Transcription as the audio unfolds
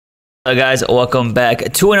Hello guys, welcome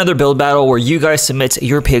back to another build battle where you guys submit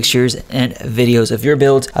your pictures and videos of your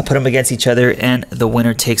builds. I put them against each other and the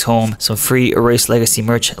winner takes home some free Erase Legacy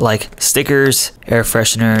merch like stickers, air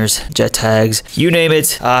fresheners, jet tags, you name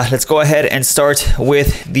it. Let's go ahead and start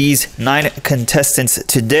with these 9 contestants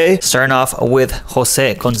today. Starting off with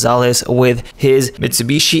Jose Gonzalez with his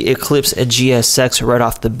Mitsubishi Eclipse GSX right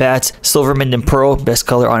off the bat. Silver, mint, and pearl, best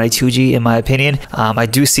color on a 2G in my opinion. I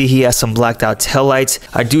do see he has some blacked out taillights.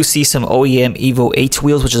 I do see some OEM Evo 8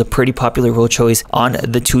 wheels, which is a pretty popular wheel choice on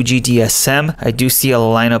the 2G DSM. I do see a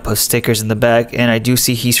lineup of stickers in the back, and I do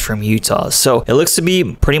see he's from Utah. So it looks to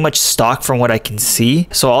be pretty much stock from what I can see.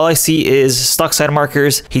 So all I see is stock side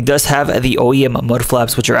markers. He does have the OEM mud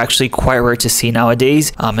flaps, which are actually quite rare to see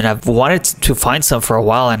nowadays. And I've wanted to find some for a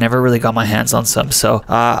while. I never really got my hands on some. So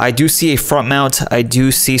I do see a front mount. I do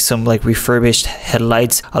see some like refurbished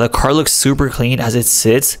headlights. The car looks super clean as it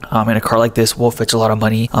sits. And a car like this will fetch a lot of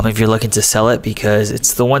money if you're looking to sell it, because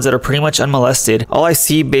it's the ones that are pretty much unmolested. All I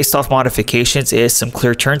see based off modifications is some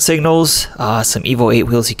clear turn signals, some Evo 8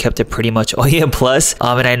 wheels. He kept it pretty much OEM plus.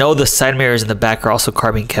 And I know the side mirrors in the back are also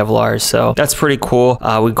carbon Kevlar, so that's pretty cool.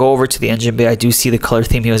 We go over to the engine bay. I do see the color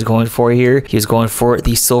theme he was going for here. He was going for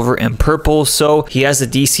the silver and purple. So he has the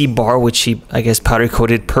DC bar, which he, I guess, powder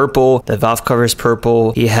coated purple. The valve cover is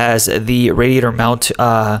purple. He has the radiator mount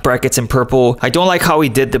brackets in purple. I don't like how he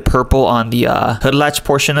did the purple on the hood latch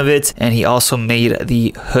portion of it, and he also made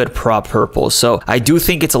the hood prop purple. So I do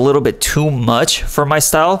think it's a little bit too much for my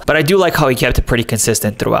style, but I do like how he kept it pretty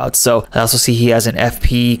consistent throughout. So I also see he has an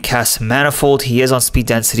FP cast manifold. He is on speed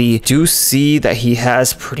density. Do see that he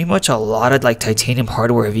has pretty much a lot of like titanium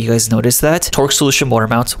hardware, if you guys noticed that. Torque solution motor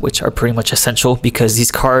mounts, which are pretty much essential because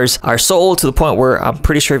these cars are so old to the point where I'm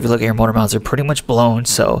pretty sure if you look at your motor mounts, they're pretty much blown.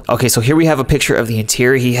 So okay, so here we have a picture of the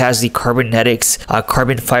interior. He has the Carbonetics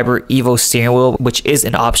carbon fiber Evo steering wheel, which is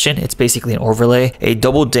an option. It's basically an overlay. A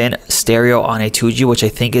double din stereo on a 2G, which I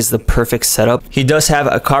think is the perfect setup. He does have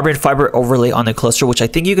a carbon fiber overlay on the cluster, which I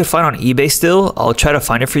think you could find on eBay still. I'll try to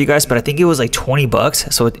find it for you guys, but I think it was like 20 bucks.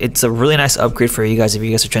 So it's a really nice upgrade for you guys if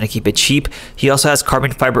you guys are trying to keep it cheap. He also has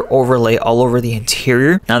carbon fiber overlay all over the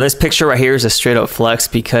interior. Now this picture right here is a straight up flex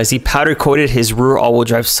because he powder coated his rear all-wheel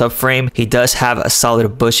drive subframe. He does have a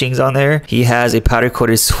solid bushings on there. He has a powder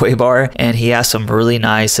coated sway bar, and he has some really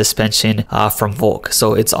nice suspension from Volk.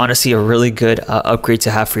 So it's honestly a really good upgrade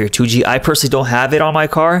to have for your 2G. I personally don't have it on my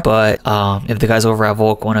car, but if the guys over at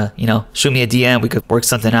Volk want to, you know, shoot me a DM, we could work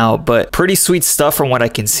something out. But pretty sweet stuff from what I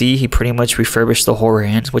can see. He pretty much refurbished the whole rear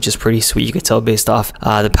end, which is pretty sweet. You could tell based off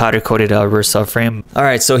the powder coated rear subframe. All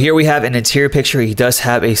right, so here we have an interior picture. He does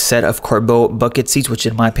have a set of Corbeau bucket seats, which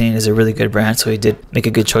in my opinion is a really good brand, so he did make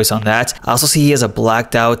a good choice on that. I also see he has a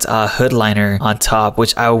blacked out hood liner on top,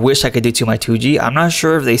 which I wish I could do to my 2G. I'm not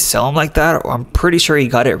sure if they sell them like that, or I'm pretty sure he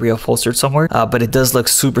got it reupholstered somewhere, but it does look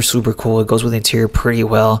super cool. It goes with the interior pretty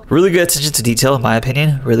well. Really good attention to detail in my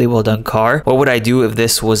opinion. Really well done car. What would I do if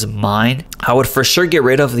this was mine? I would for sure get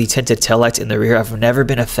rid of the tinted taillights in the rear. I've never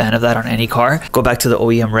been a fan of that on any car. Go back to the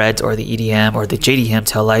OEM reds or the EDM or the JDM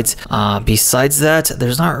taillights. Besides that,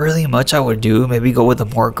 there's not really much I would do. Maybe go with a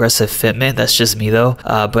more aggressive fitment. That's just me though.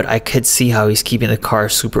 But I could see how he's keeping the car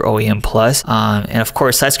super OEM plus. And of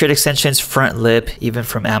course, side skirt extensions, front lip, even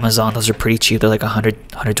from Amazon, those are pretty cheap. They're like 100,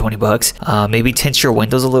 120 bucks. Maybe tint your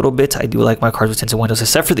windows a little bit. I do like my cars with tinted windows,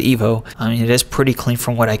 except for the Evo. I mean, it is pretty clean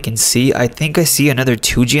from what I can see. I think I see another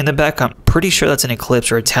 2G in the back. I'm pretty sure that's an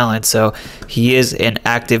Eclipse or a Talent. So he is an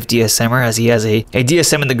active DSMer, as he has a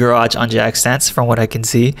DSM in the garage on jack stands from what I can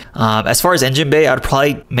see. As far as engine bay, I'd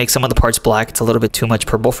probably make some of the parts black. It's a little bit too much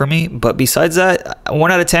purple for me. But besides that,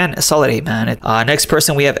 1 out of 10, a solid 8, man. Next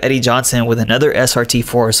person, we have Eddie Johnson with another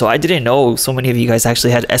SRT4. So I didn't know so many of you guys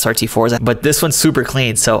actually had SRT4s, but this one's super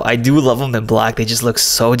clean. So I do love them in black. They just look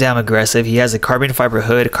so damn aggressive. He has a carbon fiber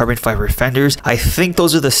hood, carbon fiber fenders. I think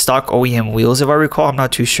those are the stock OEM wheels if I recall. I'm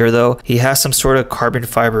not too sure though. He has some sort of carbon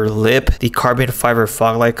fiber lip, the carbon fiber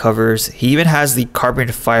fog light covers. He even has the carbon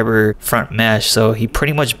fiber front mesh. So he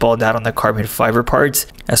pretty much balled out on the carbon fiber parts.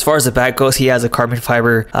 As far as the back goes, he has a carbon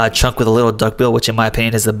fiber trunk with a little duckbill, which in my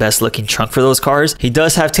opinion is the best looking trunk for those cars. He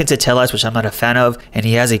does have tinted taillights, which I'm not a fan of. And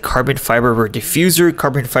he has a carbon fiber rear diffuser,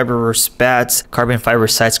 carbon fiber rear spats, carbon fiber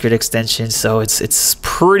side skirt extensions. So it's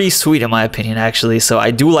pretty sweet in my opinion, actually. So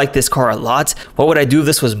I do like this car a lot. What would I do if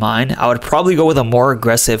this was mine? I would probably go with a more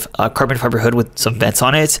aggressive carbon fiber hood with some vents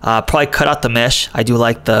on it. Probably cut out the mesh. I do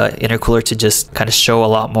like the intercooler to just kind of show a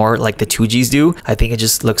lot more like the 2Gs do. I think it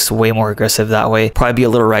just looks way more aggressive that way. Probably be a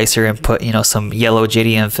little little ricer and put, you know, some yellow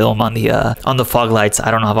JDM film on the fog lights.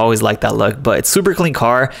 I don't know, I've always liked that look, but it's super clean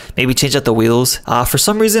car. Maybe change out the wheels. For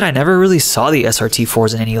some reason, I never really saw the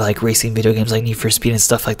SRT4s in any like racing video games like Need for Speed and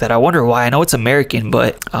stuff like that. I wonder why. I know it's American,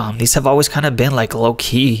 but these have always kind of been like low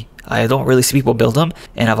key. I don't really see people build them,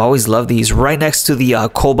 and I've always loved these. Right next to the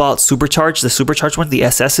Cobalt Supercharged, the Supercharged ones, the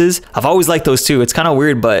SSs. I've always liked those too. It's kind of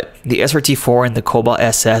weird, but the SRT4 and the Cobalt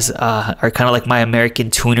SS are kind of like my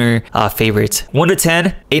American tuner favorites. 1 to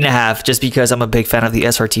 10, 8.5, just because I'm a big fan of the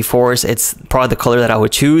SRT4s. It's probably the color that I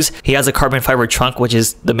would choose. He has a carbon fiber trunk, which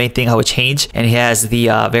is the main thing I would change, and he has the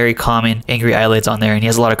very common angry eyelids on there, and he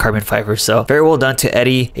has a lot of carbon fiber. So very well done to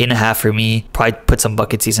Eddie. 8.5 for me. Probably put some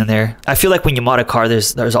bucket seats in there. I feel like when you mod a car,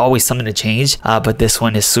 there's always something to change, but this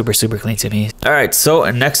one is super clean to me. All right, so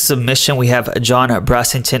next submission we have John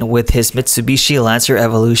Brassington with his Mitsubishi Lancer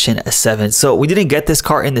Evolution 7. So we didn't get this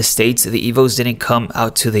car in the States. The Evos didn't come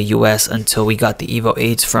out to the US until we got the Evo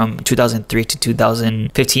 8s from 2003 to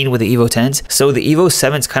 2015 with the Evo 10s. So the Evo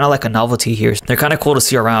 7's kind of like a novelty here. They're kind of cool to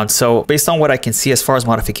see around. So based on what I can see as far as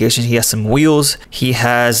modifications, he has some wheels. He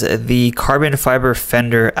has the carbon fiber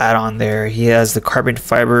fender add-on there. He has the carbon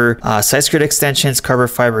fiber side skirt extensions, carbon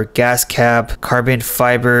fiber gas cap, carbon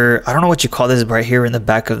fiber, I don't know what you call this right here in the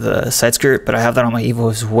back of the side skirt, but I have that on my Evo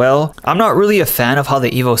as well. I'm not really a fan of how the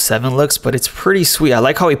Evo 7 looks, but it's pretty sweet. I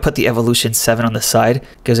like how he put the Evolution 7 on the side.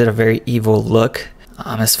 Gives it a very Evo look.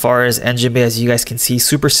 As far as engine bay, as you guys can see,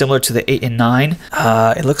 super similar to the 8 and 9.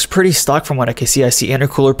 It looks pretty stock from what I can see. I see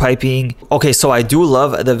intercooler piping. Okay, so I do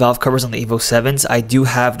love the valve covers on the Evo 7s. I do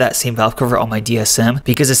have that same valve cover on my DSM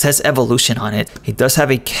because it says Evolution on it. He does have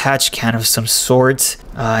a catch can of some sort.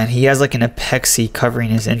 And he has like an epoxy covering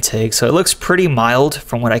his intake, so it looks pretty mild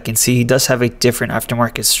from what I can see. He does have a different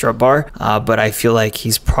aftermarket strut bar, but I feel like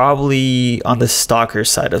he's probably on the stocker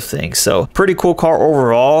side of things. So pretty cool car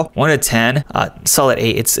overall. 1 to 10, solid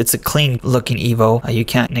 8. It's a clean looking Evo. You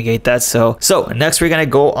can't negate that. So next we're gonna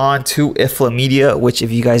go on to Iffla Media, which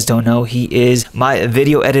if you guys don't know, he is my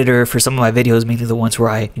video editor for some of my videos, mainly the ones where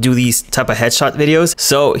I do these type of headshot videos.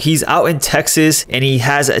 So he's out in Texas and he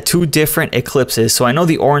has 2 different Eclipses. So I know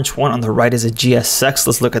the orange one on the right is a Gsx.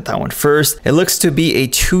 Let's look at that one first. It looks to be a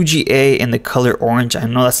 2GA in the color orange. I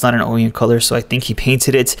know that's not an OEM color, so I think he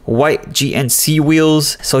painted it. White GNC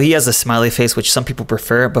wheels. So he has a smiley face, which some people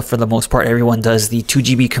prefer, but for the most part, everyone does the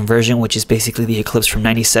 2GB conversion, which is basically the Eclipse from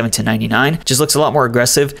 97 to 99. Just looks a lot more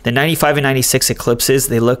aggressive. The 95 and 96 Eclipses,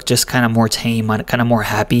 they look just kind of more tame, kind of more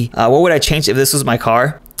happy. What would I change if this was my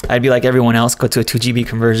car? I'd be like everyone else, go to a 2GB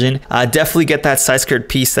conversion. Definitely get that side skirt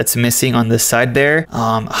piece that's missing on this side there.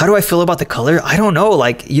 How do I feel about the color? I don't know.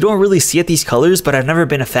 Like, you don't really see it these colors, but I've never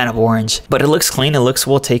been a fan of orange. But it looks clean. It looks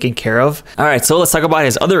well taken care of. All right, so let's talk about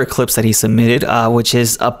his other Eclipse that he submitted, which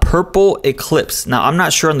is a purple Eclipse. Now, I'm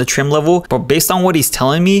not sure on the trim level, but based on what he's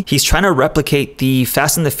telling me, he's trying to replicate the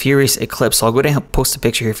Fast and the Furious Eclipse. So I'll go ahead and post a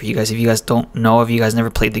picture here for you guys if you guys don't know, if you guys never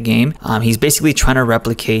played the game. He's basically trying to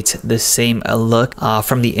replicate the same look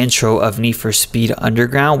from the intro of Need for Speed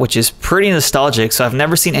Underground, which is pretty nostalgic. So I've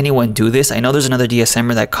never seen anyone do this. I know there's another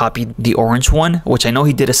DSMer that copied the orange one, which I know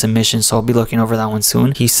he did a submission, so I'll be looking over that one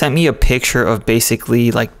soon. He sent me a picture of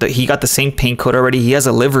basically like he got the same paint coat already. He has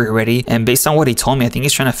a livery already, and based on what he told me, I think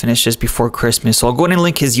he's trying to finish this before Christmas. So I'll go ahead and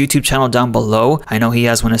link his YouTube channel down below. I know he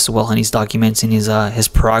has one as well, and he's documenting his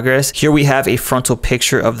progress. Here we have a frontal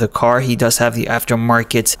picture of the car. He does have the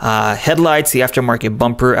aftermarket headlights, the aftermarket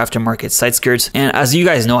bumper, aftermarket side skirts, and as you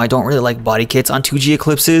guys know, I don't really like body kits on 2G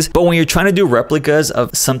Eclipses, but when you're trying to do replicas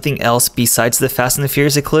of something else besides the Fast and the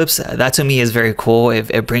Furious Eclipse, that to me is very cool.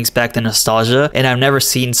 It brings back the nostalgia, and I've never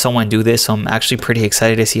seen someone do this, so I'm actually pretty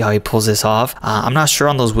excited to see how he pulls this off. I'm not sure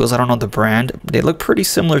on those wheels. I don't know the brand. They look pretty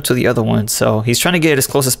similar to the other ones, so he's trying to get it as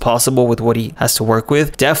close as possible with what he has to work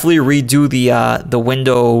with. Definitely redo the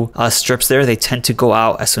window strips there. They tend to go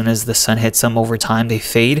out as soon as the sun hits them. Over time they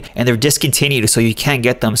fade, and they're discontinued, so you can't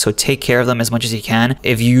get them. So take care of them as much as you can.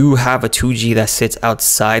 If you have a 2G that sits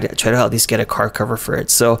outside, try to at least get a car cover for it.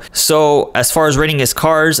 So as far as rating his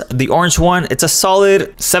cars, the orange one, it's a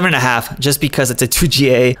solid 7.5 just because it's a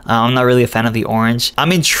 2GA. I'm not really a fan of the orange.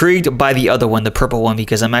 I'm intrigued by the other one, the purple one,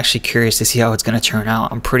 because I'm actually curious to see how it's going to turn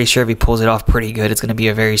out. I'm pretty sure if he pulls it off pretty good, it's going to be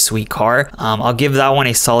a very sweet car. I'll give that one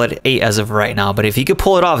a solid 8 as of right now, but if he could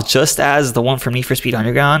pull it off just as the one from Need for Speed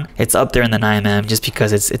Underground, it's up there in the 9, man, just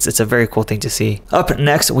because it's a very cool thing to see. Up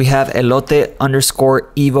next, we have Elote_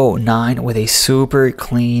 2024 Evo 9 with a super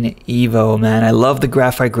clean Evo, man. I love the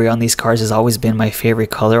graphite gray on these cars. Has always been my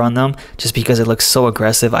favorite color on them just because it looks so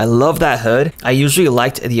aggressive. I love that hood. I usually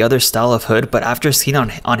liked the other style of hood, but after seeing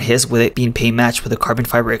on his with it being paint matched with the carbon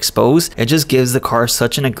fiber exposed, it just gives the car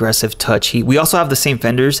such an aggressive touch. We also have the same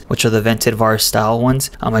fenders, which are the vented Vars style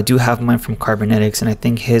ones. I do have mine from Carbonetics, and I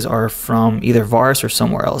think his are from either Vars or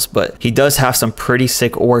somewhere else, but he does have some pretty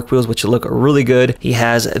sick work wheels which look really good. He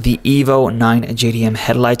has the Evo 9 JDM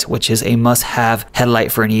headlights, which is a must-have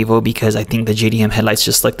headlight for an Evo because I think the JDM headlights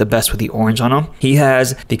just look the best with the orange on them. He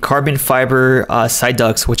has the carbon fiber side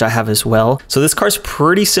ducts, which I have as well. So this car's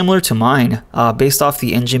pretty similar to mine. Based off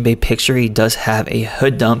the engine bay picture, he does have a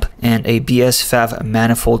hood dump and a BS5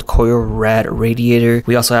 manifold coil rad radiator.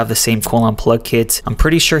 We also have the same coil plug kit. I'm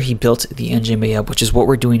pretty sure he built the engine bay up, which is what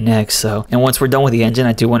we're doing next. So, and once we're done with the engine,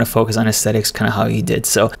 I do want to focus on aesthetics, kind of how he did.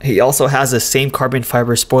 So he also has the same carbon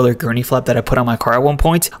fiber spoiler gurney flap that I put on my car at one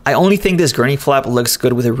point. I only think this gurney flap looks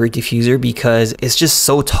good with a rear diffuser because it's just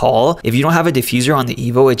so tall. If you don't have a diffuser on the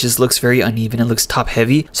Evo, it just looks very uneven. It looks top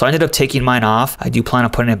heavy. So I ended up taking mine off. I do plan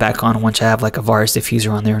on putting it back on once I have like a Vars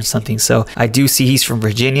diffuser on there or something. So I do see he's from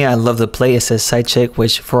Virginia. I love the plate. It says side chick,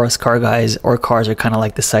 which for us car guys or cars are kind of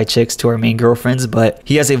like the side chicks to our main girlfriends. But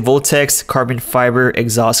he has a Voltex carbon fiber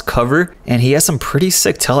exhaust cover, and he has some pretty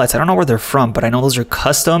sick taillights. I don't know where they're from, but I know those are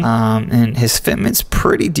custom, and his fitment's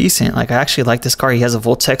pretty decent. Like, I actually like this car. He has a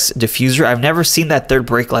Voltex diffuser. I've never seen that third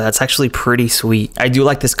brake light. That's actually pretty sweet. I do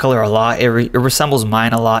like this color a lot. It resembles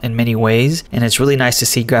mine a lot in many ways, and it's really nice to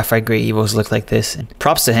see graphite gray Evos look like this. And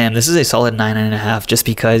props to him. This is a solid 9.5 just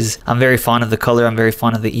because I'm very fond of the color. I'm very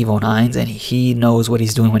fond of the Evo 9s, and he knows what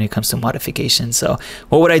he's doing when it comes to modification. So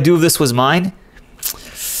what would I do if this was mine?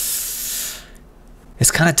 It's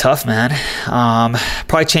kind of tough, man.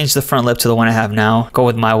 Probably change the front lip to the one I have now. Go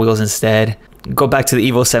with my wheels instead. Go back to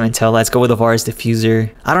the Evo 7 tail lights. Go with the Vars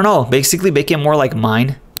diffuser. I don't know. Basically make it more like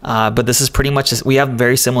mine. But this is pretty much just, we have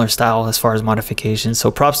very similar style as far as modifications. So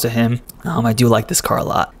props to him. I do like this car a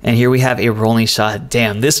lot. And here we have a rolling shot.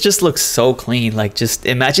 Damn, this just looks so clean. Like, just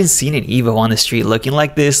imagine seeing an Evo on the street looking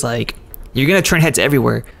like this. Like, you're gonna turn heads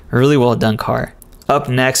everywhere. A really well done car. Up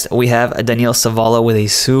next, we have a Daniel Savala with a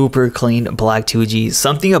super clean black 2G.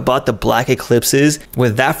 Something about the black Eclipses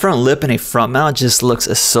with that front lip and a front mount just looks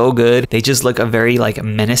so good. They just look very like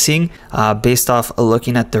menacing. Based off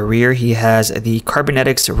looking at the rear, he has the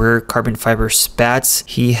Carbonetics rear carbon fiber spats.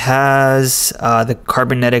 He has the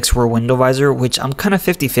Carbonetics rear window visor, which I'm kind of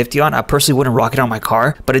 50-50 on. I personally wouldn't rock it on my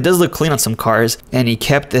car, but it does look clean on some cars. And he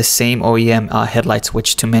kept the same OEM headlights,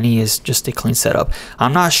 which to many is just a clean setup.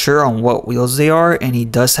 I'm not sure on what wheels they are, and he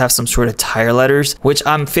does have some sort of tire letters, which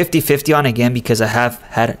I'm 50-50 on again because I have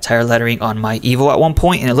had tire lettering on my Evo at one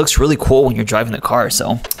point, and it looks really cool when you're driving the car.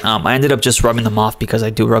 So I ended up just rubbing them off because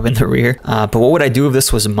I do rub in the rear. But what would I do if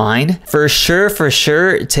this was mine? For sure,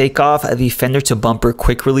 take off the fender to bumper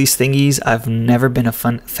quick release thingies. I've never been a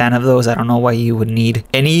fan of those. I don't know why you would need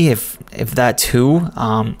any, if that too.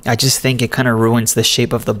 I just think it kind of ruins the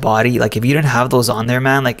shape of the body. Like, if you didn't have those on there,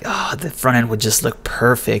 man, like, the front end would just look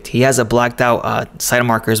perfect. He has a blacked out side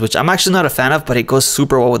markers, which I'm actually not a fan of, but it goes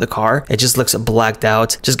super well with the car. It just looks blacked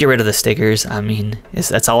out. Just get rid of the stickers. I mean,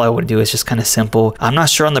 that's all I would do. It's just kind of simple. I'm not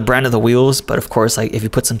sure on the brand of the wheels, but of course, like, if you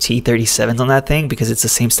put some T37s on that thing because it's the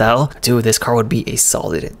same style, dude, this car would be a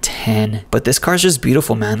solid 10. But this car's just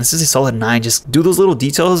beautiful, man. This is a solid 9. Just do those little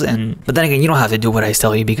details, but then again, you don't have to do what I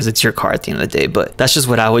tell you because it's your car at the end of the day. But that's just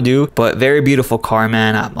what I would do. But very beautiful car,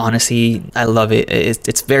 man. Honestly, I love it.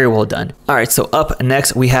 It's very well done. All right, so up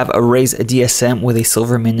next we have a Raise DSM with a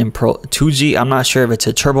silver Minden Pearl 2G. I'm not sure if it's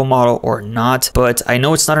a turbo model or not, but I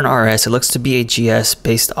know it's not an RS. It looks to be a GS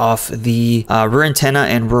based off the rear antenna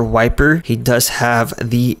and rear wiper. He does have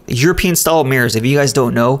the European style mirrors. If you guys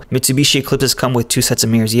don't know, Mitsubishi Eclipses come with 2 sets of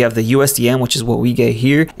mirrors. You have the USDM, which is what we get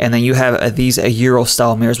here, and then you have these Euro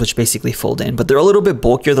style mirrors, which basically fold in, but they're a little bit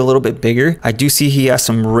bulkier, they're a little bit bigger. I do see he has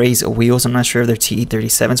some Raise wheels. I'm not sure if they're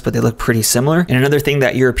TE37s, but they look pretty similar. And another thing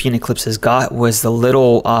that European Eclipses got was the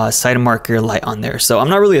little side marker light on there. So I'm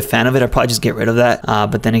not really a fan of it. I'd probably just get rid of that.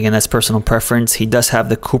 But then again, that's personal preference. He does have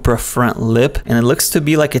the Cupra front lip, and it looks to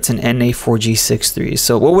be like it's an NA4G63.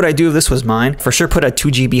 So what would I do if this was mine? For sure, put a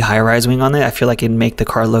 2GB high-rise wing on it. I feel like it'd make the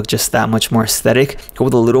car look just that much more aesthetic. Go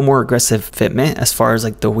with a little more aggressive fitment as far as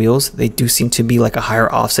like the wheels. They do seem to be like a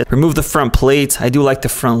higher offset. Remove the front plates. I do like the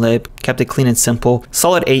front lip. kept it clean and simple.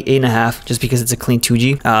 Solid 8, 8.5, just because it's a clean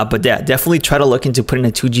 2G. But yeah, definitely try to look into putting a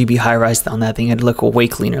 2GB high rise on that thing. It'd look way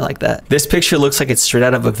cleaner like that. This picture looks like it's straight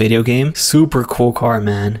out of a video game. Super cool car,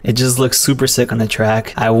 man. It just looks super sick on the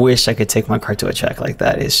track. I wish I could take my car to a track like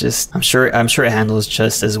that. It's just, I'm sure it handles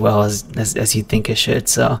just as well as you think it should.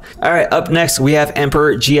 So, all right, up next we have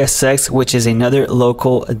Emperor Gsx, which is another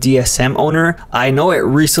local DSM owner. I know it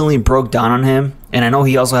recently broke down on him. And I know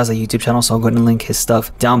he also has a YouTube channel, so I'm going to link his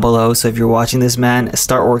stuff down below. So if you're watching this, man,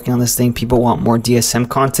 start working on this thing. People want more DSM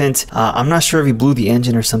content. I'm not sure if he blew the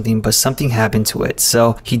engine or something, but something happened to it.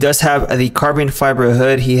 So he does have the carbon fiber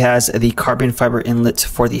hood. He has the carbon fiber inlet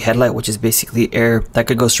for the headlight, which is basically air that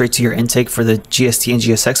could go straight to your intake for the GST and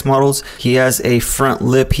GSX models. He has a front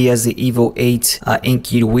lip. He has the Evo 8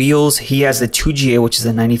 inked wheels. He has the 2GA, which is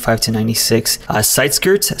the 95 to 96 side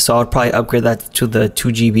skirts. So I would probably upgrade that to the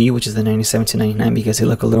 2GB, which is the 97 to 99. Because they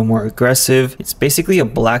look a little more aggressive. It's basically a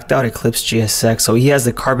blacked out Eclipse Gsx. So he has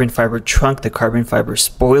the carbon fiber trunk, the carbon fiber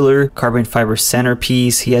spoiler, carbon fiber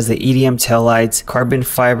centerpiece. He has the EDM taillights, carbon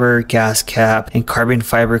fiber gas cap, and carbon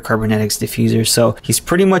fiber carbonetics diffuser. So he's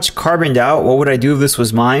pretty much carboned out. What would I do if this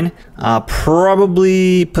was mine?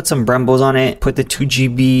 Probably put some Brembos on it, put the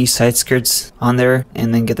 2GB side skirts on there,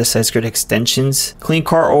 and then get the side skirt extensions. Clean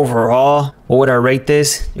car overall. What would I rate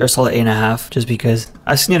this? You're a solid 8.5, just because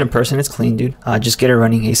I've seen it in person. It's clean, dude. Just get it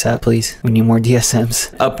running ASAP, please. We need more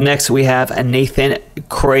DSMs. Up next, we have Nathan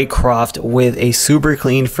Craycroft with a super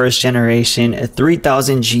clean first generation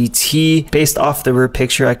 3000 GT. Based off the rear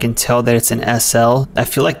picture, I can tell that it's an SL. I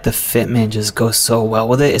feel like the fitment just goes so well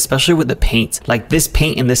with it, especially with the paint. Like this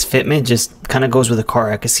paint and this fitment just kind of goes with the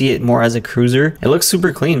car. I could see it more as a cruiser. It looks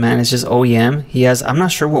super clean, man. It's just OEM. He has, I'm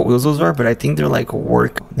not sure what wheels those are, but I think they're like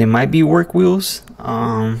work. They might be work wheels.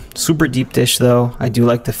 Super deep dish though. I do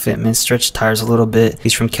like the fitment. Stretched tires a little bit.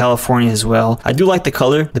 He's from California as well. I do like the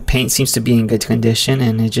color. The paint seems to be in good condition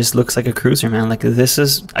and it just looks like a cruiser, man. Like this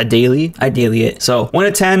is ideally it. So 1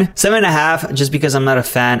 to 10, 7.5, just because I'm not a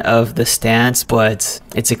fan of the stance, but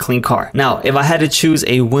it's a clean car. Now, if I had to choose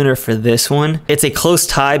a winner for this one, it's a close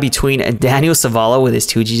tie between Daniel Savala with his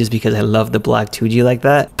 2G, just because I love the black 2G like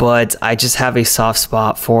that. But I just have a soft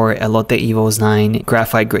spot for Elote Evo's 9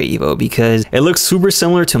 Graphite Gray Evo because it looks super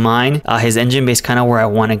similar to mine. His engine base kind of where I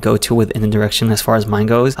want to go to within the direction as far as mine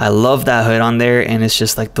goes. I love that hood on there, and it's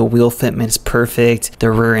just like the wheel fitment is perfect.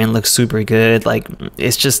 The rear end looks super good. Like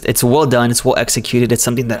it's well done. It's well executed. It's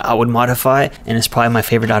something that I would modify, and it's probably my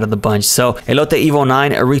favorite out of the bunch. So Elote Evo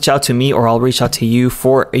 9, reach out to me or I'll reach out to you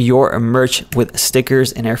for your merch with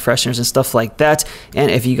stickers and air fresheners and stuff like that.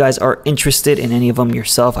 And if you guys are interested in any of them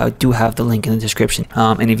yourself, I do have the link in the description.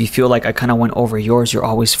 And if you feel like I kind of went over yours, you're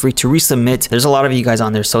always free to resubmit. There's a lot of you guys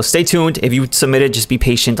on there, so stay tuned. If you submitted, just be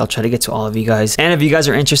patient. I'll try to get to all of you guys. And if you guys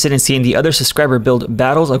are interested in seeing the other subscriber build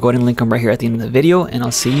battles, I'll go ahead and link them right here at the end of the video, and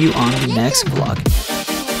I'll see you on the next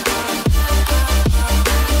vlog.